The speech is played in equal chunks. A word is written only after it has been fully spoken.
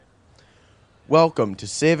Welcome to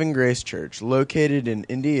Saving Grace Church, located in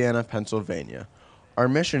Indiana, Pennsylvania. Our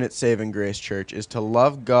mission at Saving Grace Church is to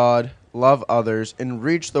love God, love others, and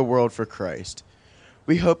reach the world for Christ.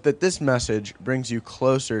 We hope that this message brings you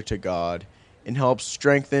closer to God and helps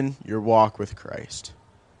strengthen your walk with Christ.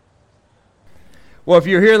 Well, if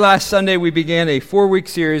you were here last Sunday, we began a 4-week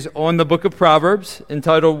series on the book of Proverbs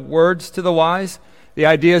entitled Words to the Wise. The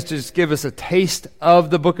idea is to just give us a taste of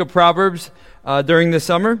the book of Proverbs during the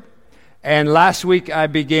summer. And last week I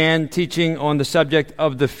began teaching on the subject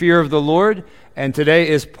of the fear of the Lord, and today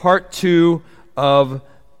is part 2 of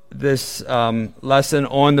this lesson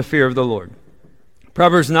on the fear of the Lord.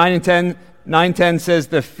 Proverbs 9:10 says,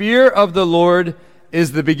 "The fear of the Lord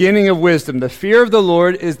is the beginning of wisdom." The fear of the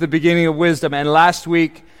Lord is the beginning of wisdom. And last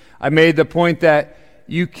week I made the point that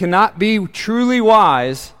you cannot be truly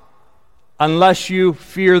wise unless you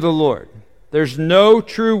fear the Lord. There's no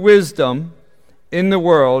true wisdom in the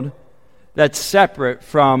world that's separate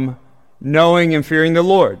from knowing and fearing the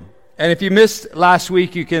Lord. And if you missed last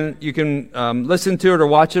week, you can listen to it or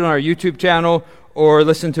watch it on our YouTube channel or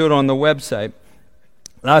listen to it on the website.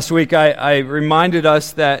 Last week I reminded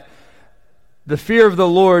us that the fear of the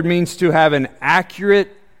Lord means to have an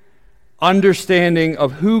accurate understanding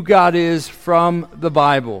of who God is from the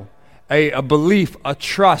Bible. A belief, a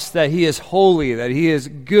trust that He is holy, that He is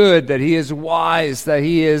good, that He is wise, that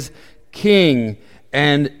He is King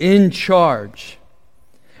and in charge.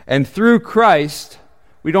 And through Christ,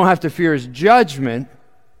 we don't have to fear His judgment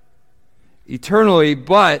eternally,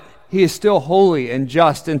 but He is still holy and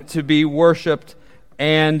just and to be worshiped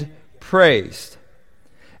and praised.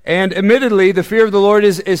 And admittedly, the fear of the Lord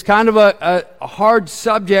is kind of a hard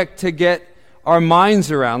subject to get our minds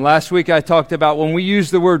around. Last week I talked about when we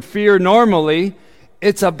use the word fear normally,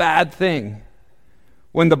 it's a bad thing.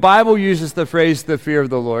 When the Bible uses the phrase, the fear of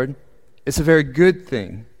the Lord, it's a very good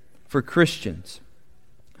thing for Christians.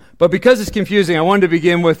 But because it's confusing, I wanted to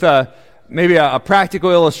begin with maybe a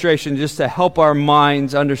practical illustration just to help our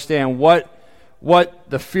minds understand what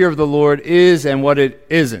the fear of the Lord is and what it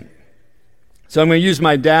isn't. So I'm going to use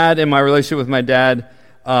my dad and my relationship with my dad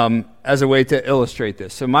as a way to illustrate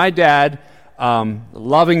this. So my dad,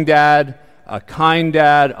 loving dad, a kind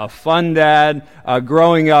dad, a fun dad.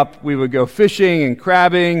 Growing up, we would go fishing and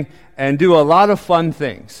crabbing and do a lot of fun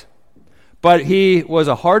things. But he was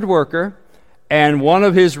a hard worker, and one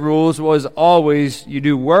of his rules was always you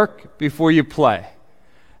do work before you play.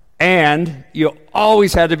 And you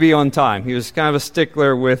always had to be on time. He was kind of a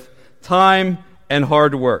stickler with time and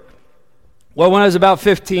hard work. Well, when I was about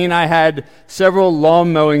 15, I had several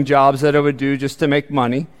lawn mowing jobs that I would do just to make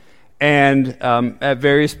money, and at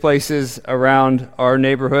various places around our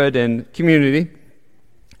neighborhood and community.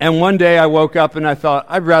 And one day I woke up and I thought,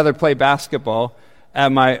 I'd rather play basketball at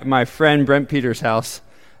my friend Brent Peters' house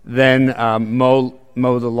than mow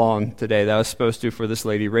the lawn today that I was supposed to for this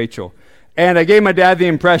lady, Rachel. And I gave my dad the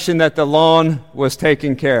impression that the lawn was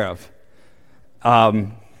taken care of.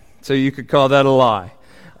 So you could call that a lie.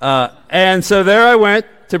 And so there I went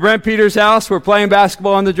to Brent Peters' house. We're playing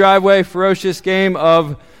basketball in the driveway, ferocious game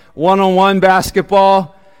of one-on-one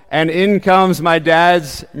basketball. And in comes my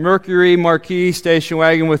dad's Mercury Marquis station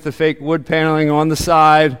wagon with the fake wood paneling on the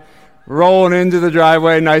side, rolling into the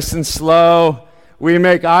driveway nice and slow. We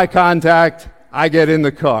make eye contact. I get in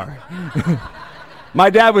the car. My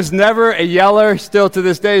dad was never a yeller. Still to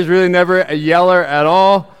this day, he's really never a yeller at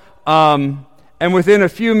all. And within a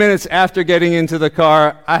few minutes after getting into the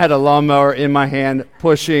car, I had a lawnmower in my hand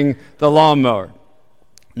pushing the lawnmower.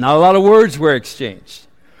 Not a lot of words were exchanged.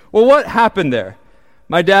 Well, what happened there?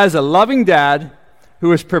 My dad's a loving dad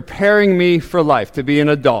who is preparing me for life, to be an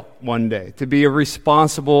adult one day, to be a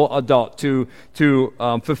responsible adult, to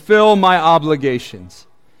fulfill my obligations.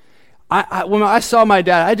 When I saw my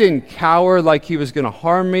dad, I didn't cower like he was going to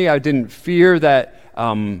harm me. I didn't fear that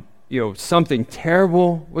something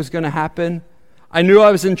terrible was going to happen. I knew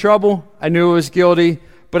I was in trouble. I knew I was guilty.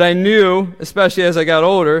 But I knew, especially as I got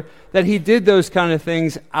older, that he did those kind of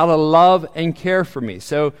things out of love and care for me.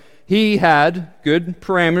 So he had good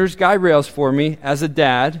parameters, guide rails for me as a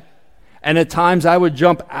dad, and at times I would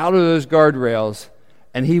jump out of those guardrails,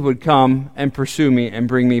 and he would come and pursue me and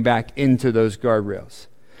bring me back into those guardrails.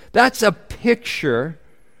 That's a picture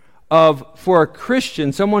of, for a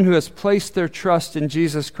Christian, someone who has placed their trust in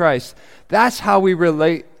Jesus Christ. That's how we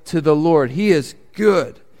relate to the Lord. He is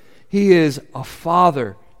good. He is a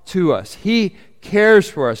father to us. He cares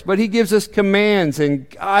for us, but He gives us commands and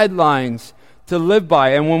guidelines to live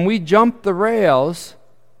by. And when we jump the rails,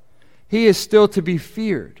 He is still to be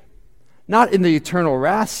feared. Not in the eternal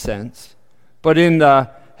wrath sense, but in the,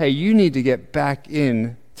 hey, you need to get back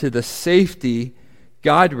in to the safety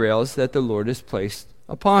guide rails that the Lord has placed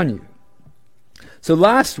upon you. So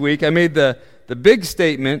last week, I made the big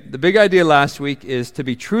statement, the big idea last week is to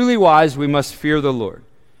be truly wise, we must fear the Lord.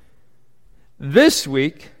 This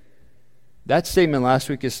week, that statement last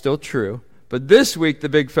week is still true, but this week the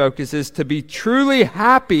big focus is to be truly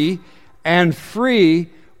happy and free,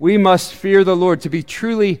 we must fear the Lord. To be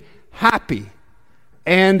truly happy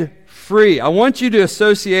and free. I want you to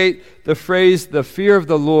associate the phrase, the fear of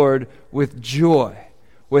the Lord, with joy,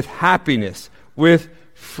 with happiness, with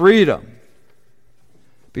freedom.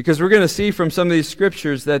 Because we're going to see from some of these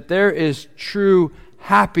scriptures that there is true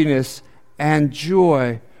happiness and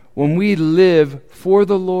joy when we live for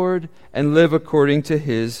the Lord and live according to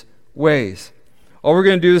His ways. All we're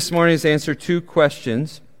going to do this morning is answer two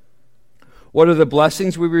questions. What are the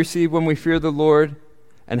blessings we receive when we fear the Lord?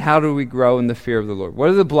 And how do we grow in the fear of the Lord? What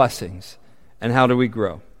are the blessings and how do we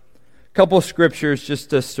grow? A couple of scriptures just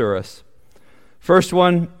to stir us. First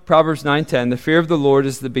one, Proverbs 9:10, the fear of the Lord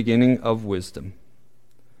is the beginning of wisdom.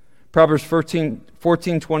 Proverbs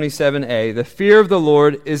 14:27a, the fear of the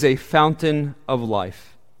Lord is a fountain of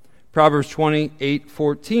life. Proverbs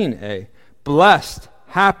 28:14a, blessed,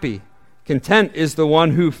 happy, content is the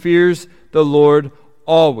one who fears the Lord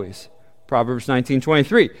always. Proverbs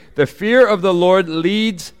 19:23, the fear of the Lord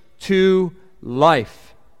leads to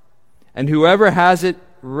life, and whoever has it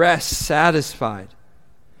rests satisfied.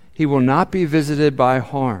 He will not be visited by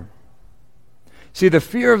harm. See, the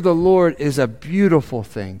fear of the Lord is a beautiful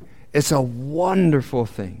thing. It's a wonderful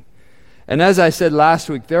thing. And as I said last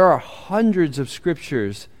week, there are hundreds of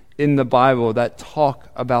scriptures in the Bible that talk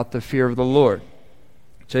about the fear of the Lord,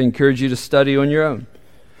 which I encourage you to study on your own.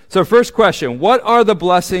 So first question, what are the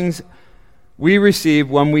blessings we receive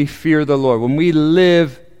when we fear the Lord, when we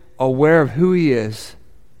live aware of who He is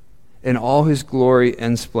in all His glory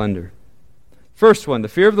and splendor? First one, the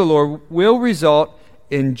fear of the Lord will result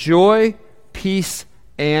in joy, peace,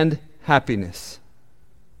 and happiness.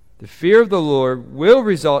 The fear of the Lord will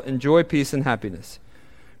result in joy, peace, and happiness.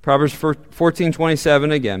 Proverbs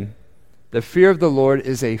 14:27 again. The fear of the Lord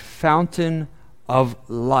is a fountain of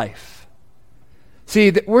life.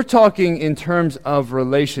 See, we're talking in terms of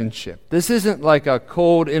relationship. This isn't like a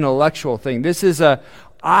cold intellectual thing. This is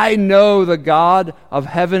I know the God of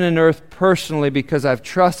heaven and earth personally because I've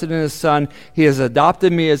trusted in His Son. He has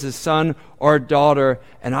adopted me as His son or daughter,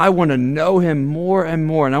 and I want to know Him more and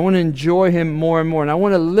more, and I want to enjoy Him more and more, and I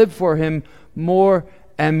want to live for Him more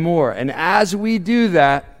and more. And as we do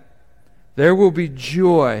that, there will be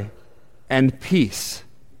joy and peace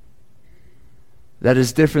that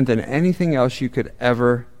is different than anything else you could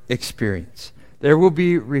ever experience. There will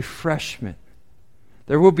be refreshment.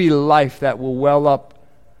 There will be life that will well up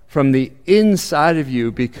from the inside of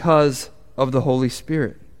you because of the Holy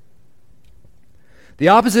Spirit. The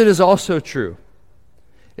opposite is also true.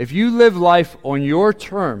 If you live life on your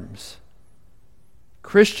terms,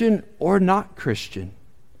 Christian or not Christian,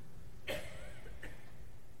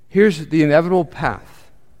 here's the inevitable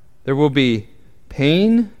path. There will be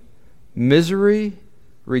pain, misery,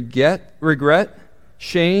 regret,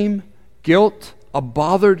 shame, guilt, a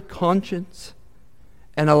bothered conscience,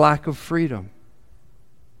 and a lack of freedom.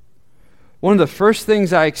 One of the first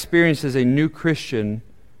things I experienced as a new Christian,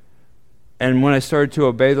 and when I started to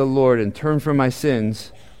obey the Lord and turn from my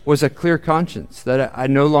sins, was a clear conscience, that I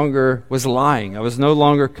no longer was lying. I was no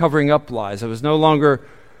longer covering up lies. I was no longer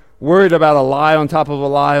worried about a lie on top of a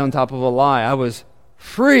lie on top of a lie. I was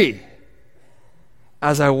free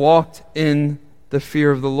as I walked in the fear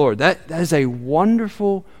of the Lord. That is a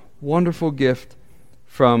wonderful, wonderful gift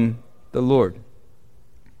from the Lord.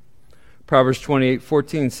 Proverbs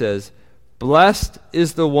 28:14 says, blessed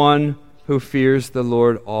is the one who fears the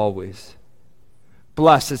Lord always.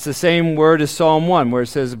 Blessed, it's the same word as Psalm 1, where it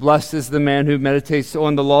says, blessed is the man who meditates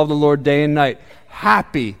on the law of the Lord day and night.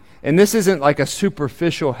 Happy. And this isn't like a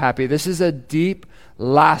superficial happy. This is a deep,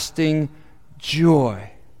 lasting joy.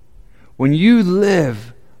 When you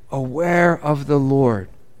live aware of the Lord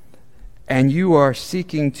and you are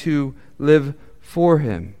seeking to live for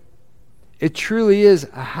Him, it truly is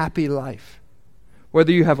a happy life,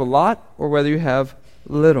 whether you have a lot or whether you have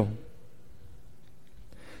little.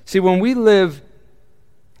 See, when we live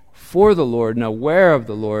for the Lord and aware of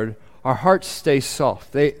the Lord, our hearts stay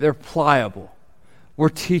soft. They're pliable. We're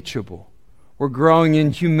teachable. We're growing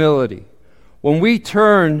in humility. When we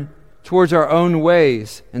turn towards our own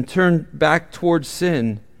ways and turn back towards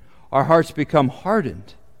sin, our hearts become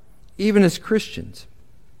hardened, even as Christians.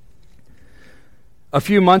 A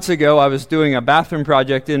few months ago, I was doing a bathroom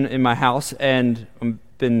project in my house, and I've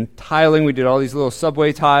been tiling. We did all these little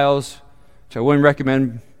subway tiles, which I wouldn't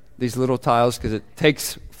recommend these little tiles because it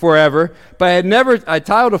takes forever, but I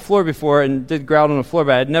tiled a floor before and did grout on the floor,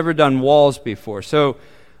 but I had never done walls before. So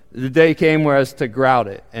the day came where I was to grout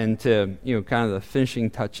it and to, kind of the finishing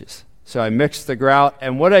touches. So I mixed the grout,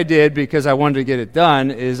 and what I did, because I wanted to get it done,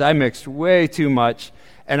 is I mixed way too much,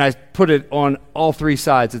 and I put it on all three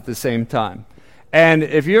sides at the same time. And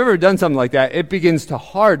if you've ever done something like that, it begins to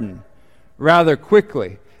harden rather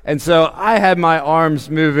quickly. And so I had my arms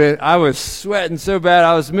moving. I was sweating so bad.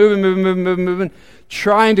 I was moving,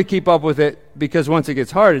 trying to keep up with it, because once it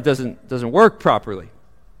gets hard, it doesn't work properly.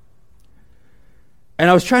 And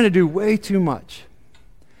I was trying to do way too much.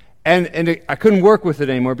 And I couldn't work with it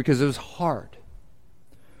anymore because it was hard.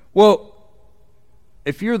 Well,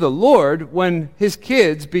 if you're the Lord, when his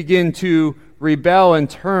kids begin to rebel and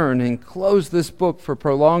turn and close this book for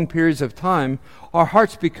prolonged periods of time, our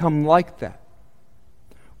hearts become like that.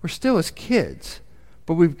 We're still his kids,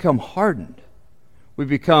 but we become hardened. We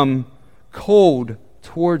become cold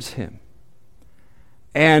towards him.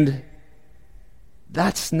 And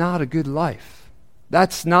that's not a good life.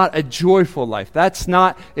 That's not a joyful life. That's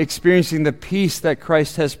not experiencing the peace that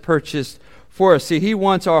Christ has purchased for us. See, he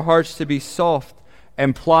wants our hearts to be soft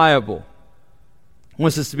and pliable. He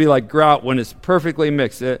wants us to be like grout when it's perfectly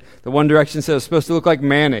mixed. The One Direction says it's supposed to look like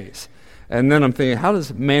mayonnaise. And then I'm thinking, how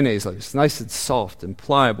does mayonnaise look? It's nice and soft and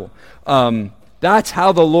pliable. That's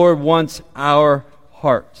how the Lord wants our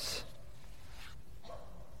hearts.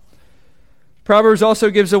 Proverbs also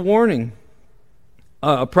gives a warning.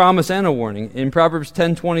 A promise and a warning. In Proverbs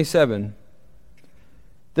 10:27,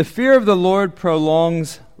 the fear of the Lord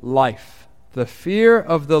prolongs life. The fear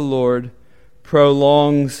of the Lord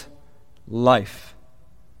prolongs life.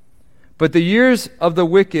 But the years of the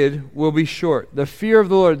wicked will be short. The fear of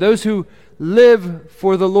the Lord, those who live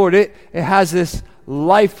for the Lord, it has this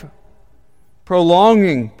life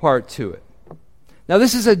prolonging part to it. Now,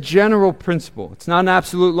 this is a general principle. It's not an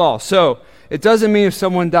absolute law. So, it doesn't mean if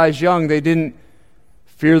someone dies young, they didn't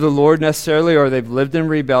fear the Lord necessarily, or they've lived in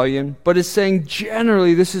rebellion, but it's saying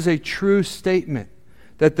generally this is a true statement,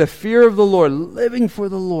 that the fear of the Lord, living for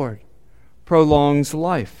the Lord, prolongs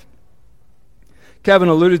life. Kevin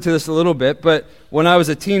alluded to this a little bit, but when I was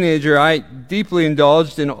a teenager, I deeply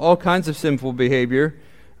indulged in all kinds of sinful behavior,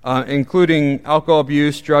 including alcohol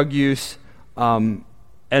abuse, drug use, and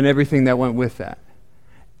everything that went with that.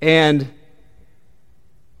 And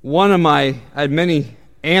I had many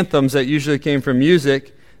anthems that usually came from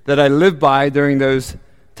music that I lived by during those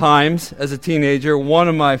times as a teenager. One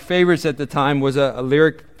of my favorites at the time was a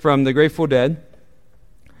lyric from the Grateful Dead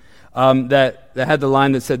that had the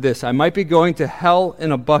line that said this: I might be going to hell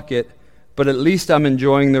in a bucket, but at least I'm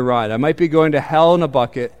enjoying the ride. I might be going to hell in a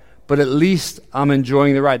bucket, but at least I'm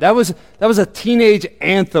enjoying the ride. That was a teenage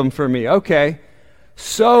anthem for me. Okay,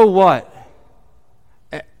 so what?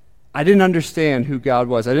 I didn't understand who God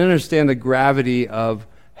was. I didn't understand the gravity of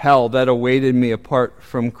hell that awaited me apart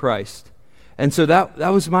from Christ. And so that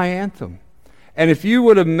was my anthem. And if you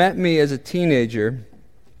would have met me as a teenager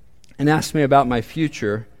and asked me about my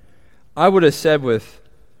future, I would have said with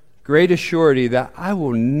great assurity that I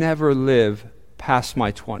will never live past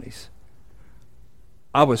my 20s.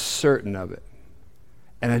 I was certain of it,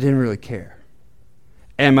 and I didn't really care.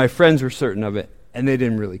 And my friends were certain of it, and they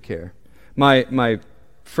didn't really care. My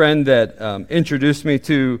friend that introduced me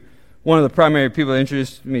to, one of the primary people that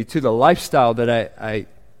introduced me to the lifestyle that I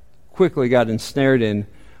quickly got ensnared in,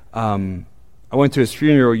 I went to his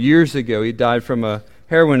funeral years ago. He died from a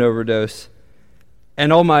heroin overdose.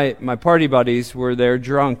 And all my party buddies were there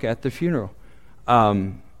drunk at the funeral.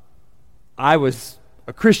 I was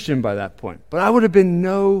a Christian by that point, but I would have been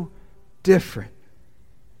no different.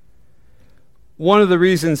 One of the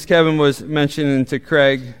reasons Kevin was mentioning to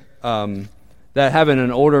Craig that having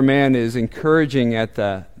an older man is encouraging at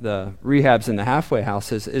the rehabs and the halfway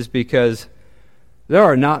houses is because there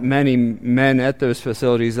are not many men at those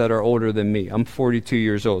facilities that are older than me. I'm 42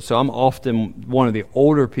 years old, so I'm often one of the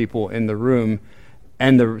older people in the room.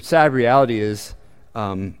 And the sad reality is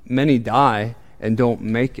many die and don't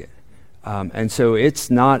make it. And so it's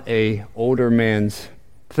not a older man's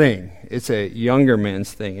thing. It's a younger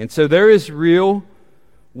man's thing. And so there is real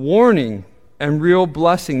warning and real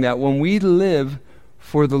blessing that when we live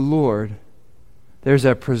for the Lord, there's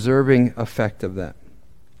a preserving effect of that.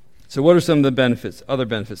 So what are some of the benefits, other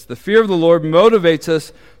benefits? The fear of the Lord motivates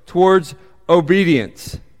us towards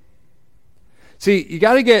obedience. See, you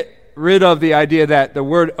got to get rid of the idea that the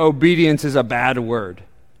word obedience is a bad word.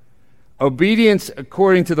 Obedience,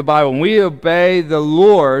 according to the Bible, when we obey the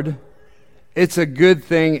Lord, it's a good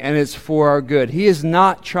thing and it's for our good. He is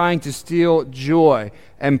not trying to steal joy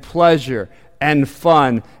and pleasure and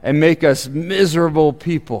fun and make us miserable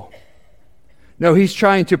people. No, he's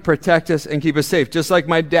trying to protect us and keep us safe, just like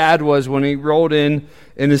my dad was when he rolled in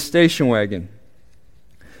his station wagon.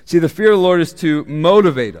 See, the fear of the Lord is to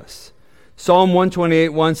motivate us. Psalm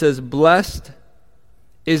 128:1 says, "Blessed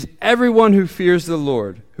is everyone who fears the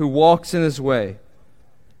Lord, who walks in his way."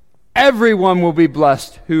 Everyone will be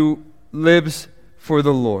blessed who lives for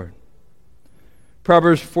the Lord.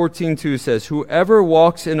 Proverbs 14:2 says, "Whoever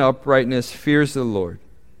walks in uprightness fears the Lord.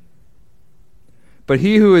 But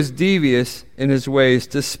he who is devious in his ways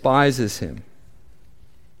despises him."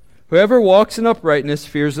 Whoever walks in uprightness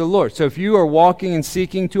fears the Lord. So if you are walking and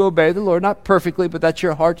seeking to obey the Lord, not perfectly, but that's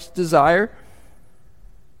your heart's desire,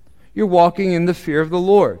 you're walking in the fear of the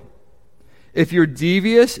Lord. If you're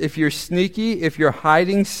devious, if you're sneaky, if you're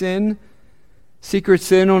hiding sin, secret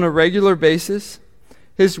sin on a regular basis,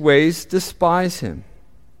 his ways despise him.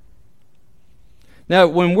 Now,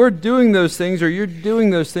 when we're doing those things, or you're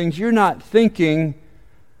doing those things, you're not thinking,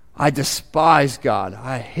 I despise God,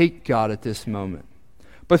 I hate God at this moment.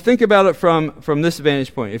 But think about it from this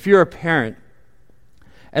vantage point. If you're a parent,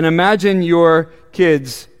 and imagine your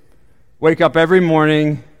kids wake up every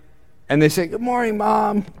morning and they say, "Good morning,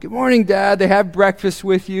 Mom. Good morning, Dad." They have breakfast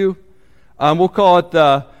with you. We'll call it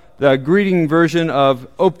the greeting version of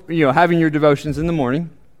having your devotions in the morning.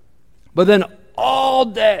 But then all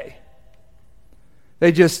day,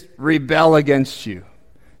 they just rebel against you.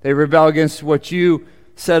 They rebel against what you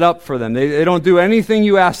set up for them. They don't do anything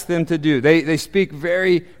you ask them to do. They speak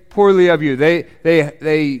very poorly of you.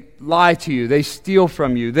 They lie to you. They steal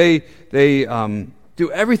from you. They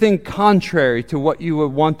do everything contrary to what you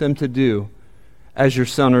would want them to do as your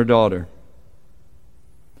son or daughter.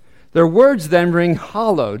 Their words then ring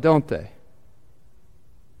hollow, don't they?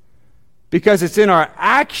 Because it's in our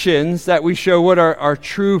actions that we show what our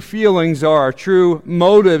true feelings are, our true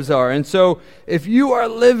motives are. And so if you are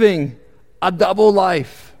living a double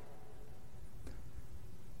life,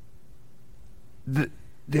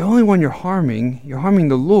 the only one you're harming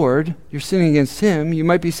the Lord. You're sinning against him. You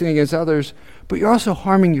might be sinning against others, but you're also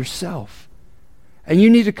harming yourself. And you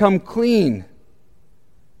need to come clean.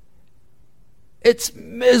 It's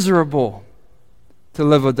miserable to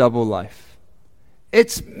live a double life.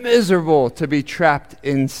 It's miserable to be trapped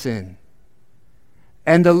in sin.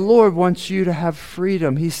 And the Lord wants you to have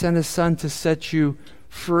freedom. He sent his son to set you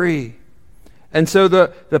free. And so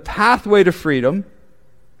the pathway to freedom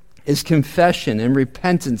is confession and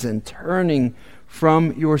repentance and turning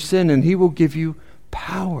from your sin, and he will give you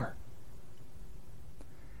power.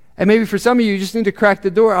 And maybe for some of you, you just need to crack the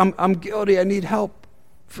door. I'm guilty. I need help.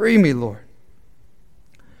 Free me, Lord.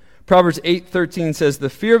 Proverbs 8:13 says, "The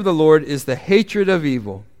fear of the Lord is the hatred of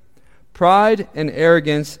evil. Pride and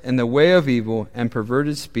arrogance and the way of evil and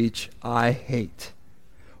perverted speech I hate."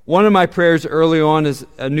 One of my prayers early on as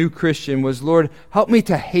a new Christian was, "Lord, help me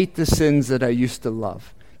to hate the sins that I used to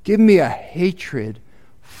love. Give me a hatred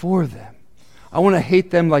for them. I want to hate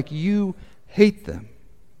them like you hate them."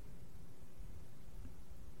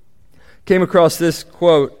 Came across this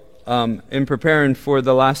quote in preparing for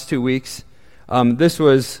the last 2 weeks. This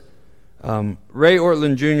was Ray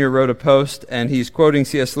Ortlund Jr. wrote a post, and he's quoting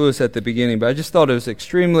C.S. Lewis at the beginning, but I just thought it was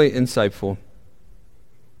extremely insightful.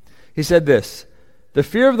 He said this: "The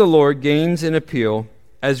fear of the Lord gains in appeal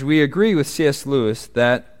as we agree with C.S. Lewis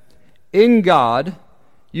that in God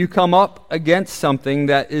you come up against something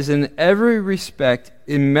that is in every respect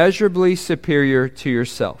immeasurably superior to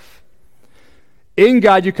yourself." In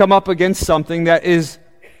God you come up against something that is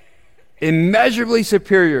immeasurably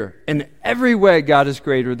superior. In every way, God is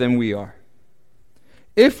greater than we are.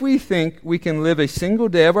 If we think we can live a single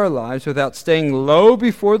day of our lives without staying low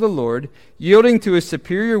before the Lord, yielding to his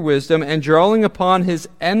superior wisdom and drawing upon his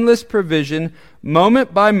endless provision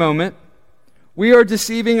moment by moment, we are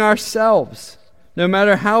deceiving ourselves, no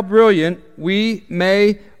matter how brilliant we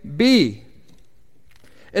may be.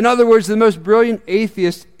 In other words, the most brilliant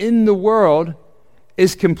atheist in the world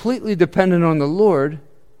is completely dependent on the Lord.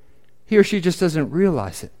 He or she just doesn't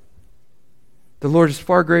realize it. The Lord is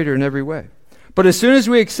far greater in every way. But as soon as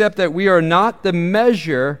we accept that we are not the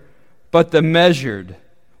measure, but the measured,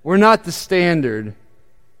 we're not the standard,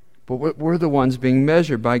 but we're the ones being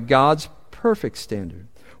measured by God's perfect standard.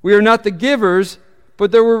 We are not the givers,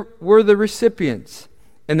 but we're the recipients.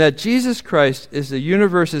 And that Jesus Christ is the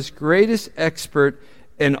universe's greatest expert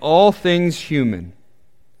in all things human.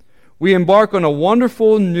 We embark on a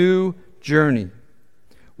wonderful new journey.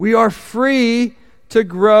 We are free to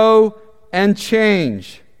grow and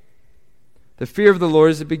change. The fear of the Lord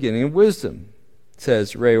is the beginning of wisdom,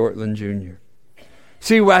 says Ray Ortlund Jr.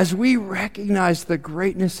 See, as we recognize the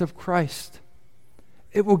greatness of Christ,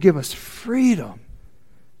 it will give us freedom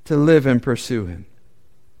to live and pursue him.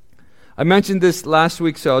 I mentioned this last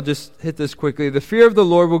week, so I'll just hit this quickly. The fear of the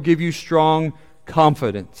Lord will give you strong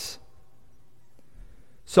confidence.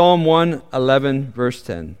 Psalm 111, verse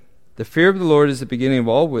 10. The fear of the Lord is the beginning of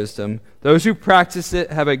all wisdom. Those who practice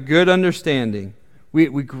it have a good understanding. We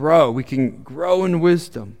grow. We can grow in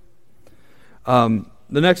wisdom. The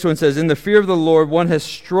next one says, in the fear of the Lord, one has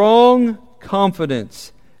strong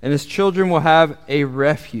confidence, and his children will have a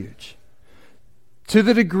refuge. To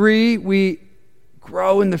the degree we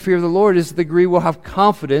grow in the fear of the Lord is the degree we'll have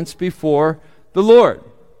confidence before the Lord.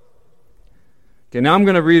 Okay, now I'm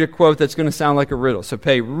going to read a quote that's going to sound like a riddle, so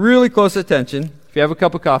pay really close attention. If you have a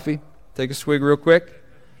cup of coffee, take a swig real quick.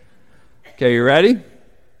 Okay, you ready?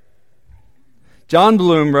 John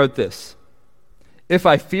Bloom wrote this: If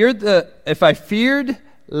I feared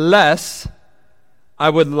less, I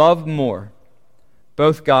would love more,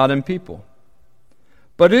 both God and people.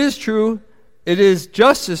 But it is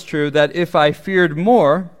just as true that if I feared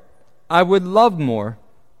more, I would love more,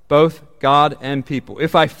 both God and people.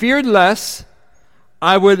 If I feared less,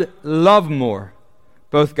 I would love more,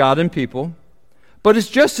 both God and people. But it's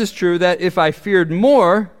just as true that if I feared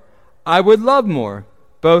more, I would love more,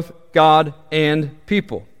 both God and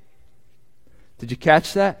people. Did you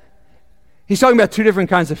catch that? He's talking about two different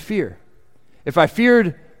kinds of fear. If I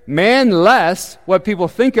feared man less, what people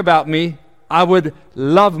think about me, I would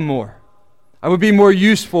love more. I would be more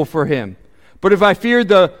useful for him. But if I feared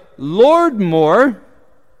the Lord more,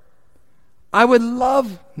 I would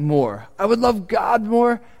love more. I would love God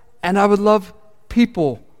more, and I would love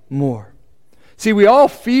people more. See, we all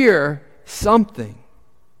fear something,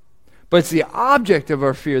 but it's the object of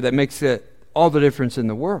our fear that makes it all the difference in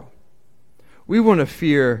the world. We want to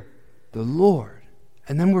fear the Lord,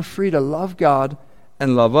 and then we're free to love God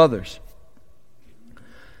and love others.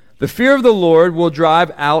 The fear of the Lord will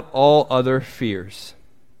drive out all other fears.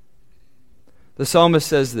 The psalmist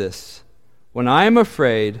says this: when I am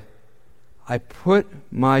afraid, I put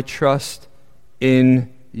my trust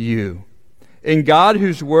in you. In God,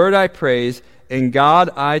 whose word I praise, in God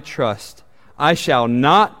I trust. I shall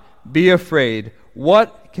not be afraid.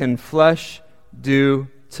 What can flesh do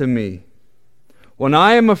to me? When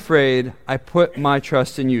I am afraid, I put my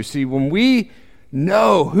trust in you. See, when we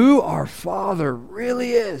know who our Father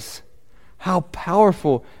really is, how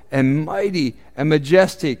powerful and mighty and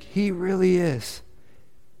majestic He really is,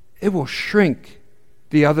 it will shrink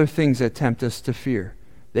the other things that tempt us to fear.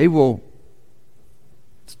 They will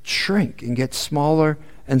shrink and get smaller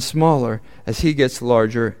and smaller as He gets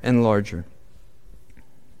larger and larger.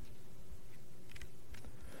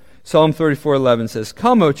 Psalm 34:11 says,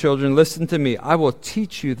 "Come, O children, listen to me. I will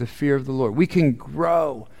teach you the fear of the Lord." We can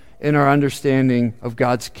grow in our understanding of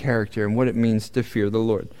God's character and what it means to fear the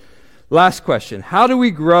Lord. Last question: how do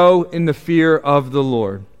we grow in the fear of the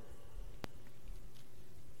Lord?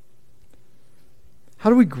 How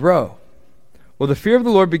do we grow? Well, the fear of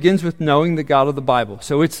the Lord begins with knowing the God of the Bible.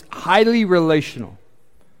 So it's highly relational.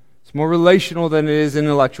 It's more relational than it is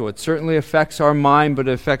intellectual. It certainly affects our mind, but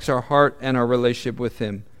it affects our heart and our relationship with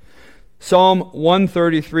Him. Psalm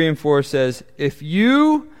 133:4 says, "If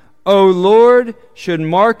you, O Lord, should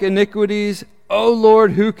mark iniquities, O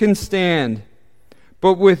Lord, who can stand?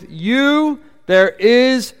 But with you there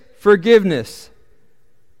is forgiveness,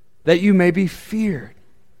 that you may be feared."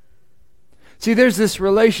 See, there's this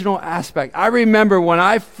relational aspect. I remember when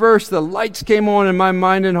the lights came on in my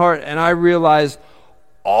mind and heart, and I realized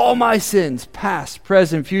all my sins, past,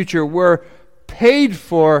 present, future, were paid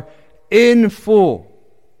for in full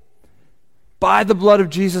by the blood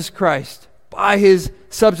of Jesus Christ, by His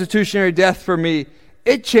substitutionary death for me.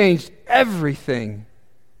 It changed everything.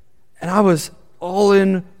 And I was all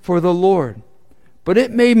in for the Lord. But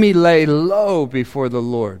it made me lay low before the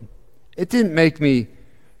Lord. It didn't make me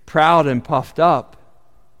proud and puffed up.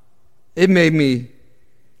 It made me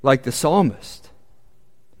like the psalmist.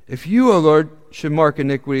 If you, O Lord, should mark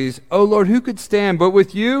iniquities, O Lord, who could stand? But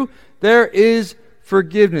with you there is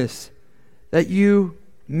forgiveness, that you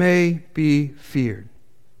may be feared.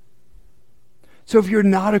 So if you're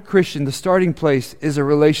not a Christian, the starting place is a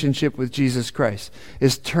relationship with Jesus Christ,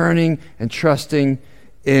 is turning and trusting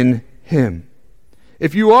in Him.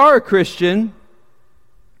 If you are a Christian,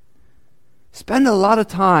 spend a lot of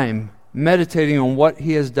time meditating on what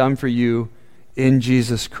He has done for you in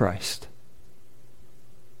Jesus Christ.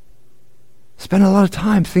 Spend a lot of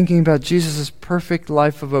time thinking about Jesus' perfect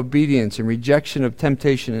life of obedience and rejection of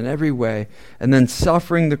temptation in every way, and then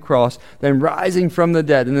suffering the cross, then rising from the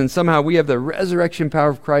dead, and then somehow we have the resurrection power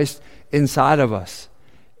of Christ inside of us.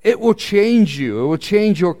 It will change you. It will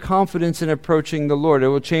change your confidence in approaching the Lord. It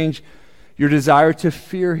will change your desire to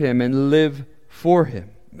fear Him and live for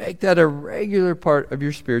Him. Make that a regular part of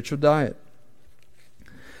your spiritual diet.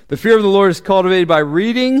 The fear of the Lord is cultivated by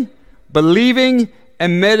reading, believing,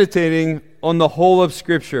 and meditating on the whole of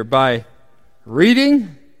Scripture. By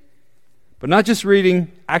reading, but not just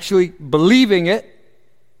reading, actually believing it.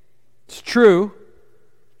 It's true.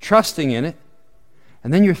 Trusting in it.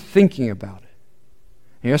 And then you're thinking about it.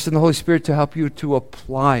 And you're asking the Holy Spirit to help you to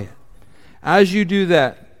apply it. As you do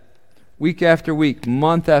that, week after week,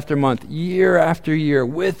 month after month, year after year,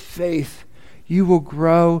 with faith, you will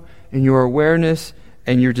grow in your awareness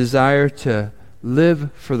and your desire to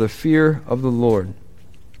live for the fear of the Lord.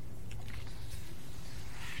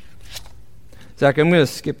 Zach, I'm going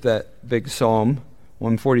to skip that big Psalm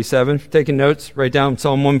 147. If you're taking notes, write down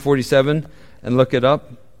Psalm 147 and look it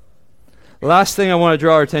up. The last thing I want to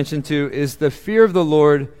draw our attention to is the fear of the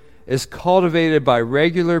Lord is cultivated by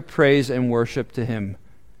regular praise and worship to Him.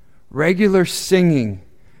 Regular singing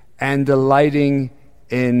and delighting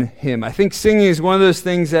in Him. I think singing is one of those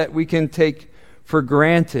things that we can take for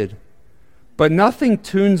granted. But nothing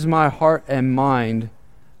tunes my heart and mind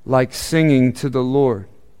like singing to the Lord.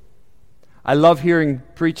 I love hearing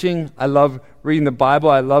preaching. I love reading the Bible.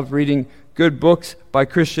 I love reading good books by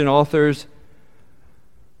Christian authors.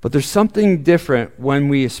 But there's something different when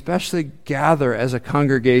we especially gather as a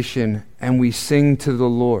congregation and we sing to the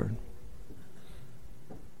Lord.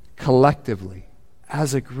 Collectively,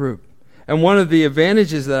 as a group. And one of the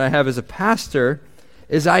advantages that I have as a pastor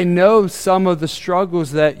is I know some of the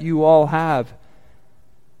struggles that you all have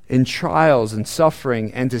in trials and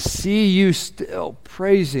suffering, and to see you still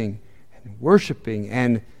praising and worshiping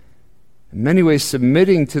and in many ways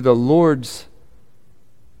submitting to the Lord's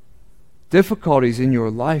difficulties in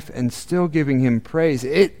your life and still giving Him praise,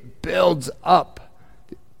 it builds up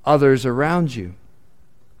others around you.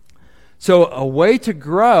 So a way to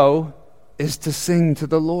grow is to sing to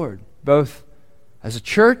the Lord, both as a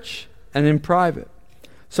church and in private.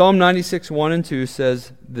 Psalm 96, 1 and 2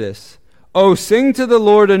 says this, "Oh, sing to the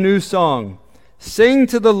Lord a new song. Sing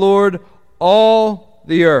to the Lord all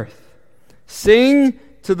the earth. Sing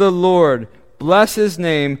to the Lord. Bless His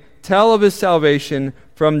name. Tell of His salvation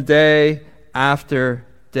from day after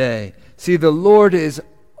day." See, the Lord is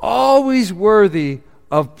always worthy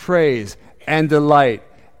of praise and delight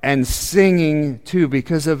and singing too,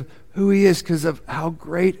 because of who He is, because of how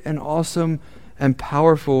great and awesome and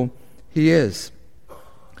powerful He is.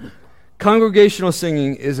 Congregational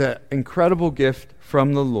singing is an incredible gift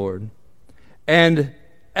from the Lord. And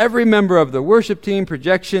every member of the worship team,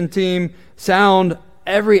 projection team, sound,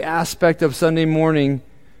 every aspect of Sunday morning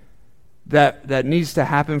that needs to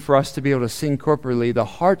happen for us to be able to sing corporately, the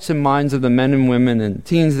hearts and minds of the men and women and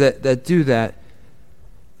teens that do that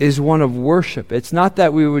is one of worship. It's not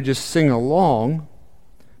that we would just sing along,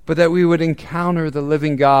 but that we would encounter the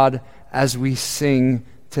living God as we sing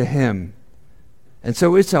to Him. And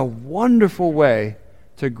so it's a wonderful way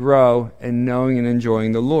to grow in knowing and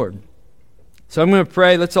enjoying the Lord. So I'm going to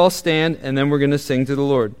pray. Let's all stand, and then we're going to sing to the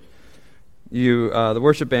Lord. The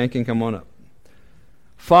worship band can come on up.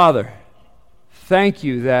 Father, thank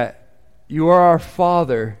You that You are our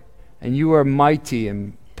Father, and You are mighty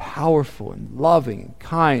and powerful and loving and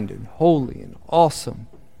kind and holy and awesome.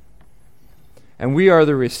 And we are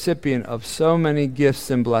the recipient of so many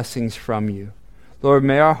gifts and blessings from You. Lord,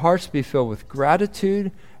 may our hearts be filled with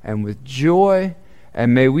gratitude and with joy,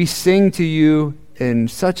 and may we sing to You in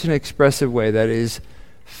such an expressive way that is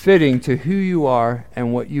fitting to who You are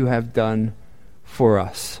and what You have done for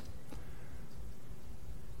us.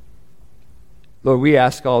 Lord, we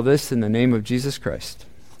ask all this in the name of Jesus Christ.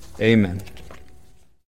 Amen.